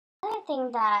Another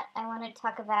thing that I wanted to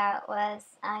talk about was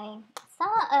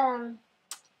saw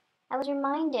I was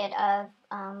reminded of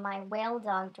my whale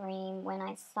dog dream when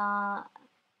I saw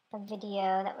a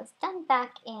video that was done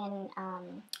back in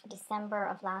December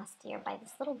of last year by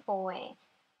this little boy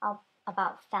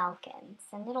about falcons,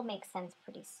 and it'll make sense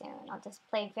pretty soon. I'll just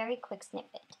play a very quick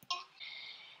snippet.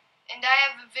 And I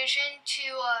have a vision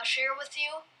to share with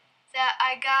you that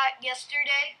I got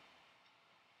yesterday.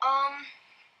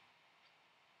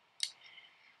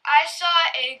 I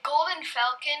saw a golden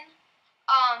falcon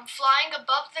flying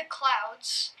above the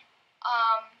clouds,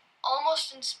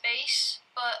 almost in space,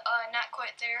 but not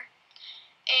quite there.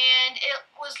 And it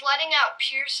was letting out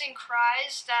piercing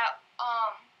cries that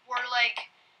were like,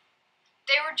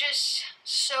 they were just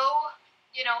so,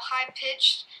 high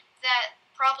pitched that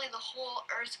probably the whole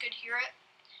earth could hear it.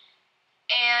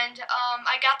 And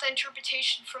I got the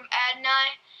interpretation from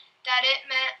Adonai that it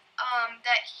meant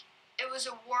that it was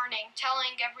a warning,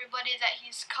 telling everybody that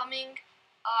he's coming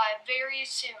very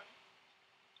soon.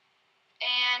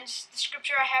 And the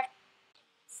scripture I have.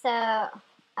 So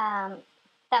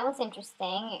that was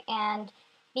interesting, and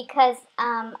because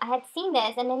I had seen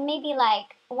this, and then maybe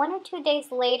like 1 or 2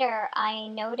 days later, I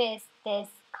noticed this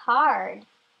card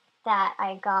that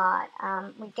I got.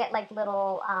 We get like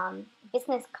little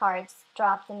business cards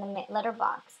dropped in the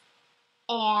letterbox,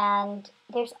 and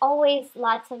there's always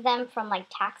lots of them from like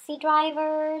taxi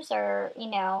drivers or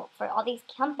for all these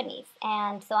companies,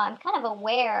 and so I'm kind of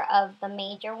aware of the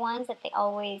major ones that they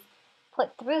always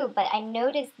put through. But I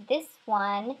noticed this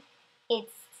one,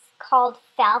 it's called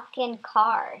Falcon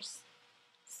Cars.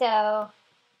 So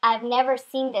I've never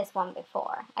seen this one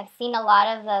before. I've seen a lot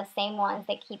of the same ones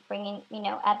they keep bringing,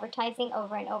 advertising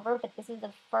over and over, but this is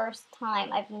the first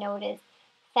time I've noticed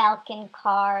Falcon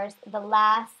Cars. The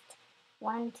last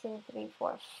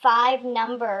 5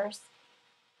 numbers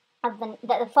of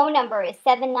the phone number is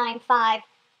 795-5555.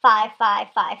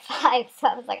 So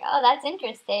I was like, oh, that's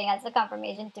interesting. That's a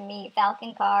confirmation to me.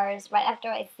 Falcon Cars, right after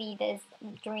I see this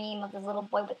dream of this little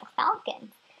boy with the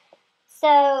falcons.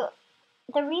 So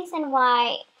the reason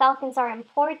why falcons are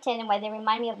important and why they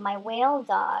remind me of my whale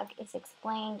dog is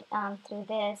explained through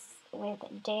this with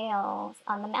Dale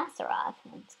on the Maseroth.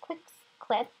 It's a quick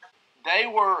clip. They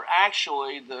were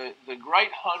actually the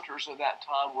great hunters of that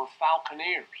time were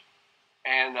falconeers.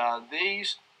 And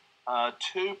these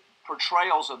two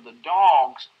portrayals of the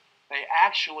dogs, they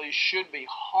actually should be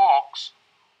hawks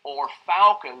or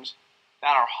falcons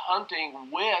that are hunting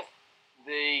with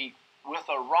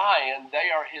Orion.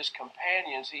 They are his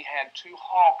companions. He had two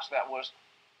hawks that was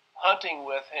hunting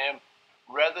with him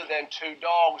rather than two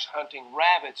dogs hunting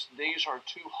rabbits. These are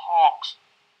two hawks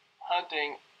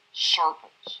hunting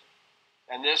serpents.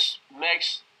 And this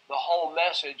makes the whole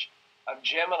message of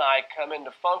Gemini come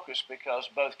into focus, because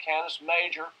both Canis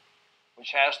Major,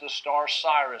 which has the star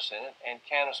Sirius in it, and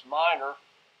Canis Minor,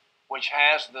 which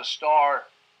has the star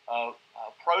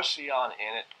Procyon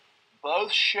in it,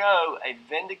 both show a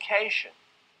vindication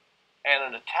and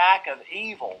an attack of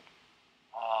evil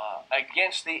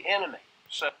against the enemy.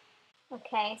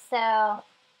 Okay, so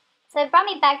it brought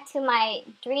me back to my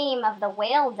dream of the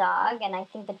whale dog, and I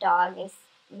think the dog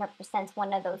represents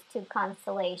one of those two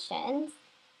constellations.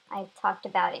 I talked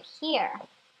about it here,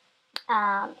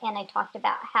 and I talked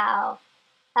about how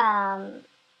I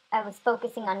was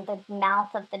focusing on the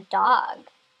mouth of the dog,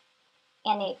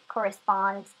 and it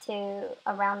corresponds to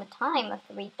around the time of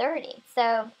 3:30.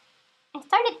 So I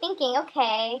started thinking,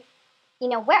 okay,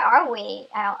 where are we?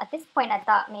 At this point, I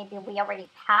thought maybe we already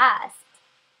passed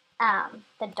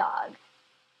the dog.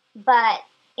 But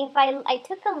if I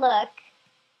took a look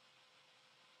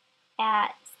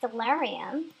at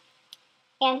Stellarium,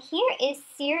 and here is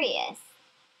Sirius.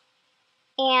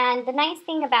 And the nice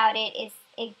thing about it is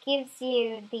it gives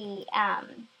you the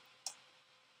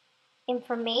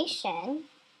information.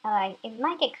 It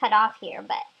might get cut off here,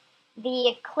 but the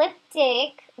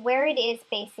ecliptic, where it is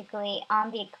basically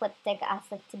on the ecliptic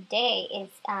as of today,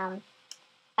 is at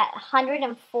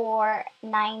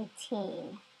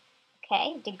 104.19,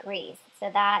 okay, degrees.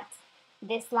 So that's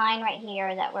this line right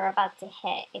here that we're about to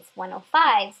hit. It's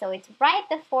 105, so it's right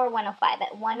before 105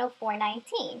 at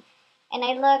 104.19. And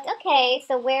I looked, okay,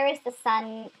 so where is the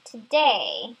sun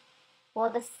today?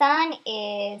 Well, the sun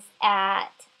is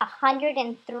at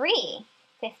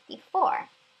 103.54.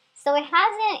 So it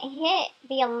hasn't hit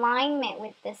the alignment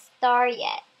with the star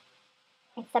yet.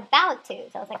 It's about to.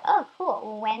 So I was like, oh,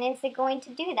 cool. When is it going to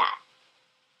do that?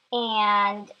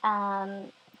 And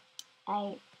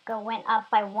I went up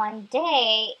by 1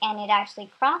 day, and it actually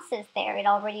crosses there. It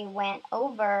already went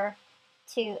over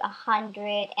to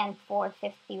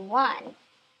 104.51.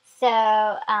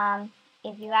 So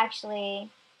if you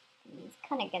actually, this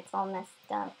kind of gets all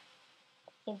messed up.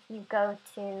 If you go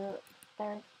to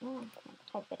third, oh, I can't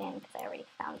type it in because I already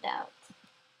found out.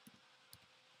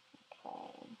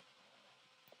 Okay.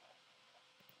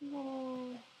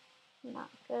 No, not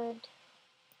good.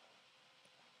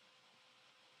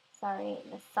 Sorry,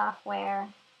 the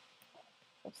software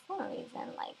for some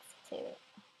reason likes to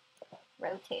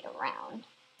rotate around.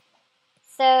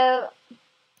 So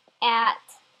at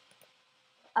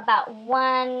about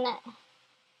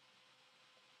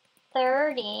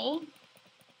 1:30,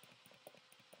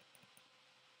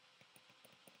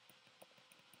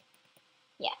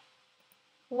 yeah,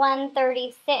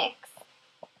 1:36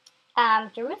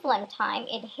 Jerusalem time,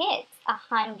 it hits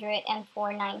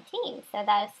 104:19. So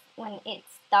that's when it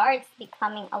starts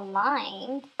becoming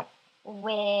aligned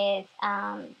with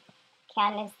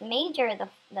Canis Major, the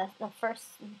first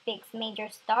big major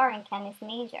star in Canis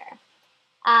Major.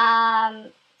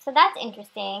 So that's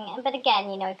interesting. But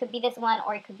again, you know, it could be this one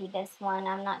or it could be this one.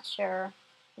 I'm not sure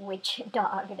which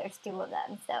dog. There's two of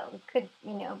them. So it could,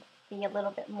 you know, be a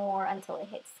little bit more until it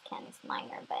hits Canis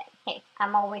Minor. But hey,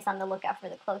 I'm always on the lookout for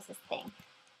the closest thing.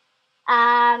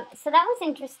 So that was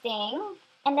interesting.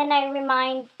 And then I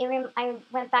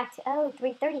went back to,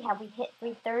 3:30. Have we hit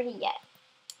 3:30 yet?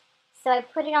 So I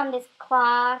put it on this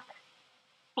clock,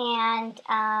 and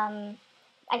I'm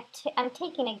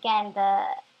taking again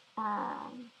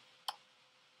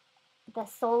the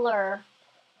solar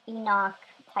Enoch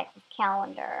type of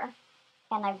calendar,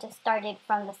 and I've just started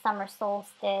from the summer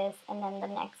solstice, and then the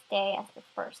next day as the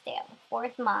first day of the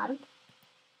 4th month.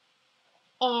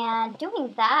 And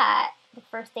doing that, the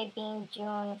first day being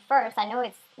June 1st, I know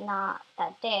it's not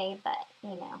that day, but,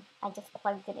 you know, I just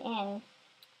plugged it in.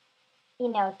 You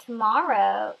know,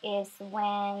 tomorrow is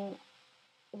when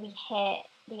we hit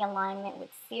the alignment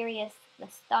with Sirius, the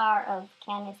star of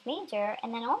Canis Major,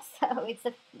 and then also it's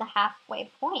the halfway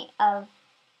point of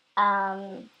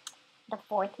the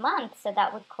 4th month, so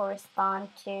that would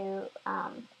correspond to,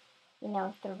 you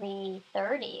know,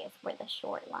 3:30 is where the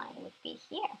short line would be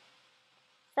here.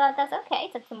 So that's okay.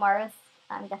 So tomorrow's,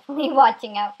 I'm definitely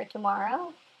watching out for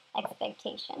tomorrow,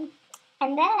 expectation.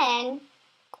 And then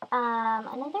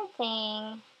another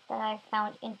thing that I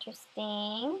found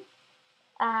interesting,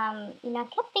 you know, I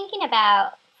kept thinking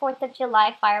about 4th of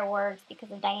July fireworks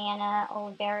because of Diana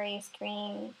Oliveri's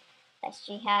stream that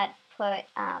she had put,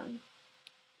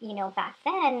 you know, back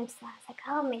then. So I was like,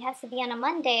 oh, it has to be on a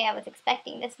Monday. I was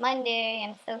expecting this Monday.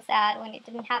 I'm so sad when it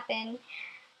didn't happen.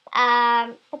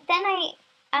 But then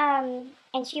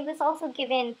and she was also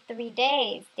given 3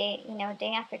 days, day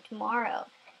after tomorrow.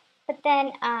 But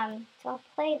then, so I'll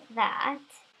play that.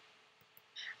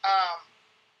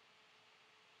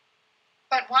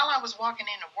 But while I was walking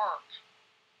into work,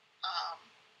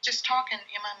 just talking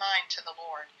in my mind to the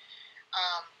Lord,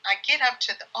 I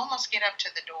almost get up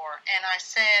to the door, and I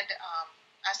said,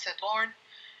 Lord,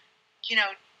 you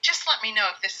know, just let me know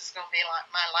if this is going to be like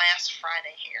my last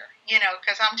Friday here, you know,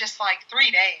 because I'm just like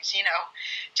 3 days, you know,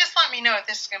 just let me know if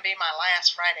this is going to be my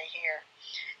last Friday here.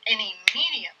 And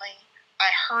immediately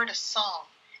I heard a song,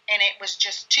 and it was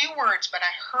just 2 words, but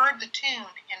I heard the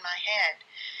tune in my head,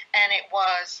 and it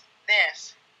was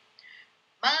this: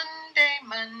 Monday,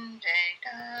 Monday,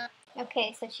 da.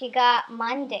 Okay, so she got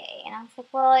Monday, and I was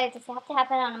like, well, it does have to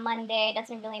happen on a Monday. It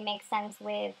doesn't really make sense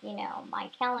with, you know, my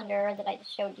calendar that I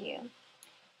just showed you.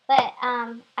 But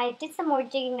I did some more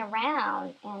digging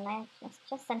around, and I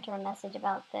just sent her a message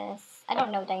about this. I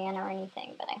don't know Diana or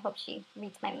anything, but I hope she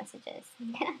reads my messages.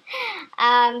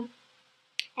 I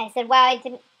said, wow,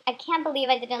 I can't believe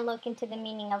I didn't look into the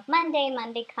meaning of Monday.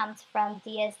 Monday comes from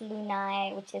Dies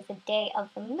Lunae, which is a day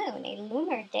of the moon. A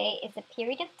lunar day is a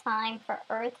period of time for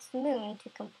Earth's moon to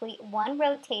complete one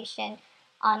rotation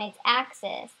on its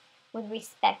axis with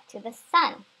respect to the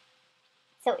sun.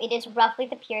 So it is roughly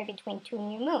the period between 2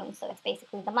 new moons. So it's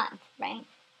basically the month, right?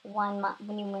 One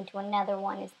new moon to another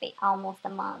one is almost a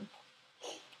month.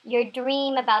 Your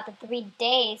dream about the 3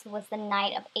 days was the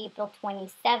night of April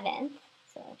 27th.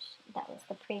 So that was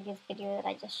the previous video that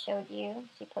I just showed you.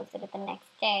 She posted it the next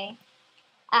day,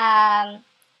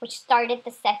 which started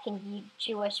the second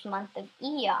Jewish month of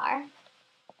Iyar.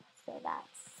 So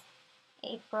that's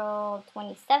April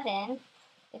 27th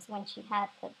is when she had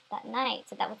that night.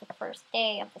 So that was the first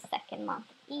day of the second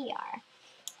month of Iyar.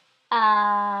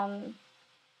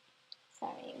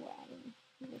 Sorry, I'm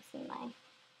losing my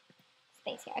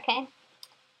space here. Okay.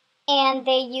 And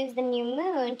they use the new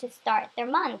moon to start their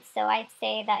month. So I'd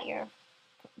say that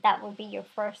would be your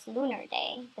first lunar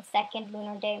day. The second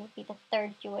lunar day would be the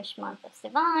 3rd Jewish month of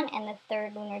Sivan, and the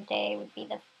 3rd lunar day would be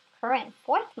the current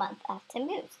 4th month of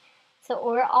Tammuz. So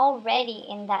we're already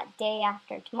in that day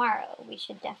after tomorrow. We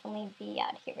should definitely be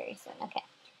out here very soon. Okay.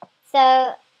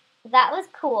 So that was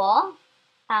cool.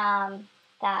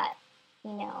 That,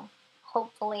 you know,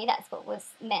 hopefully that's what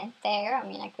was meant there. I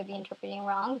mean, I could be interpreting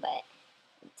wrong, but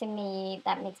to me,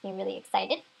 that makes me really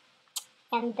excited.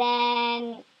 And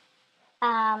then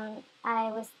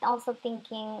I was also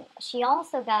thinking, she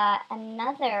also got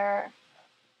another,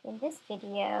 in this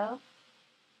video,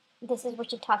 this is where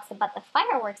she talks about the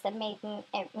fireworks that made me,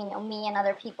 me and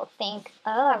other people think,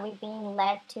 oh, are we being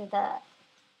led to the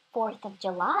 4th of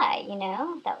July,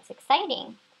 That was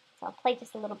exciting. So I'll play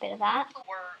just a little bit of that.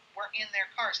 Were in their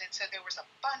cars, and so there was a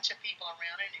bunch of people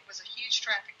around, and it was a huge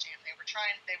traffic jam. They were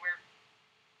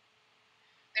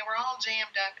all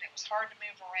jammed up, and it was hard to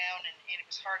move around, and it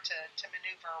was hard to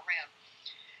maneuver around.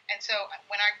 And so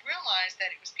when I realized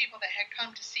that it was people that had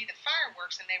come to see the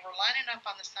fireworks, and they were lining up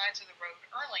on the sides of the road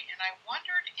early, and I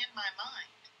wondered in my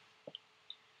mind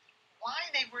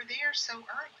why they were there so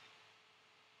early.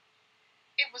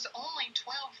 It was only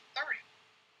 12:30,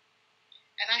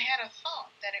 and I had a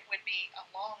thought that it would be a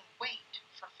long wait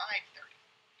for 5:30.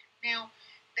 Now,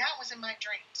 that was in my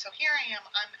dream. So here I am.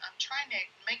 I'm trying to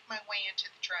make my way into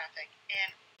the traffic,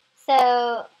 and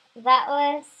so that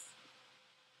was,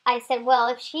 I said, well,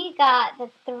 if she got the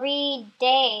 3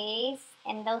 days,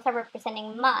 and those are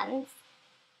representing months,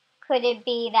 could it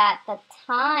be that the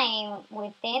time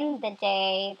within the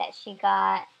day that she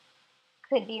got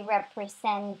could be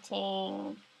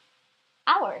representing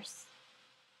hours?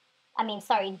 I mean,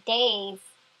 sorry, days.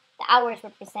 The hours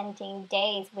representing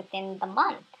days within the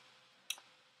month,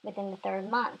 within the 3rd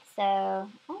month. So, I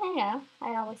don't know.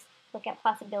 I always look at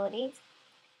possibilities.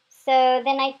 So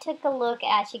then I took a look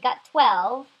at, she got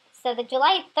 12. So the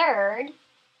July 3rd,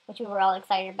 which we were all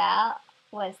excited about,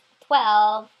 was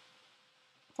 12.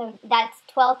 So that's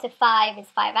 12 to 5 is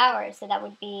 5 hours. So that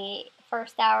would be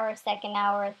 1st hour, 2nd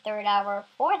hour, 3rd hour,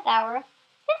 4th hour,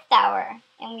 5th hour.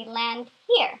 And we land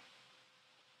here.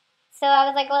 So I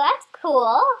was like, well, that's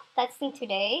cool. That's in 2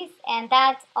 days. And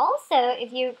that's also,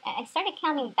 I started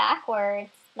counting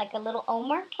backwards, like a little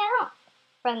Omer count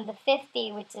from the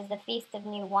 50, which is the Feast of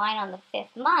New Wine on the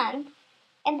 5th month.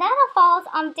 And that falls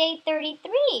on day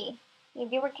 33.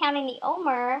 If you were counting the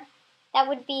Omer, that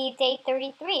would be day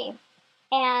 33.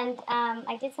 And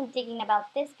I did some digging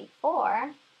about this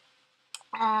before.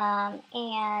 And,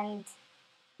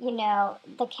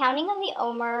 the counting of the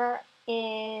Omer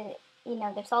is,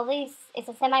 there's all these, it's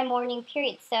a semi-mourning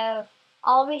period. So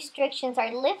all restrictions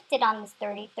are lifted on this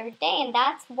 33rd day. And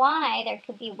that's why there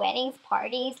could be weddings,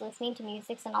 parties, listening to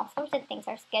music, and all sorts of things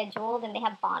are scheduled. And they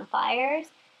have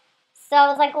bonfires. So I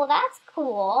was like, well, that's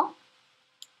cool.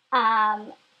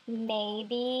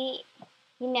 Maybe,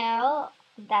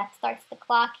 that starts the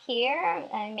clock here,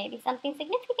 and maybe something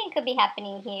significant could be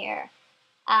happening here.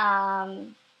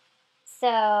 And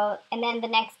then the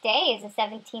next day is the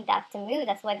 17th after Tammuz.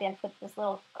 That's why they put this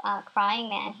little crying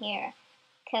man here,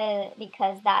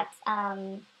 because that's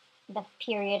the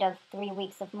period of 3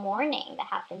 weeks of mourning that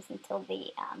happens until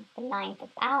the 9th of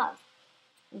Av.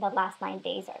 The last 9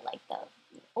 days are like the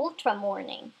ultra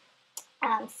mourning.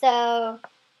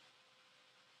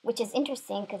 Which is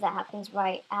interesting because that happens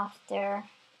right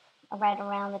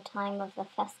around the time of the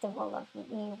festival of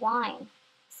new wine.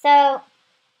 So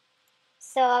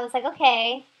I was like,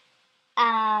 okay,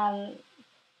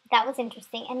 that was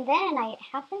interesting. And then I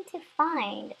happened to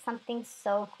find something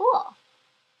so cool,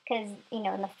 because in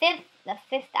the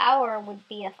fifth hour would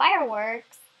be the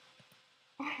fireworks.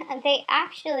 They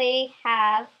actually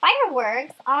have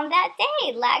fireworks on that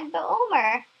day, Lag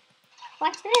BaOmer.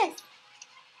 Watch this.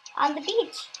 On the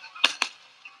beach.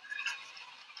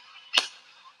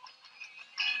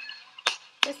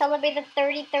 To celebrate the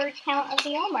 33rd count of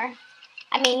the Omer.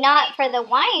 I mean, not for the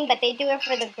wine, but they do it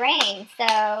for the grain.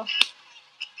 So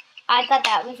I thought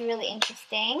that was really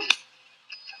interesting.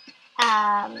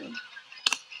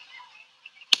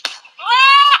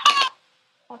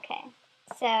 Okay,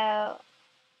 so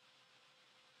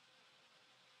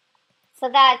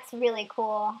that's really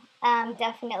cool.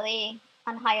 Definitely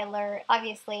on high alert.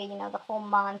 Obviously, the whole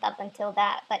month up until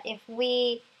that. But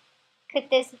could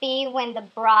this be when the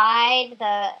bride,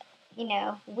 the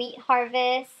wheat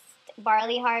harvest,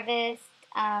 barley harvest,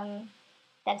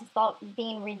 that's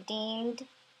being redeemed,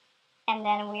 and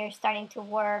then we are starting to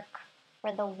work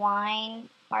for the wine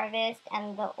harvest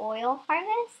and the oil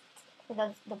harvest?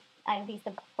 At least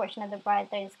the portion of the bride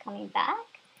that is coming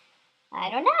back. I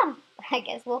don't know. I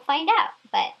guess we'll find out.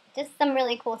 But just some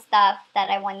really cool stuff that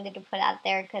I wanted to put out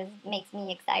there because it makes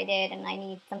me excited, and I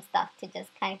need some stuff to just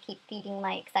kind of keep feeding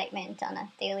my excitement on a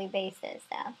daily basis.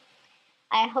 So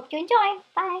I hope you enjoy.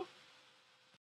 Bye.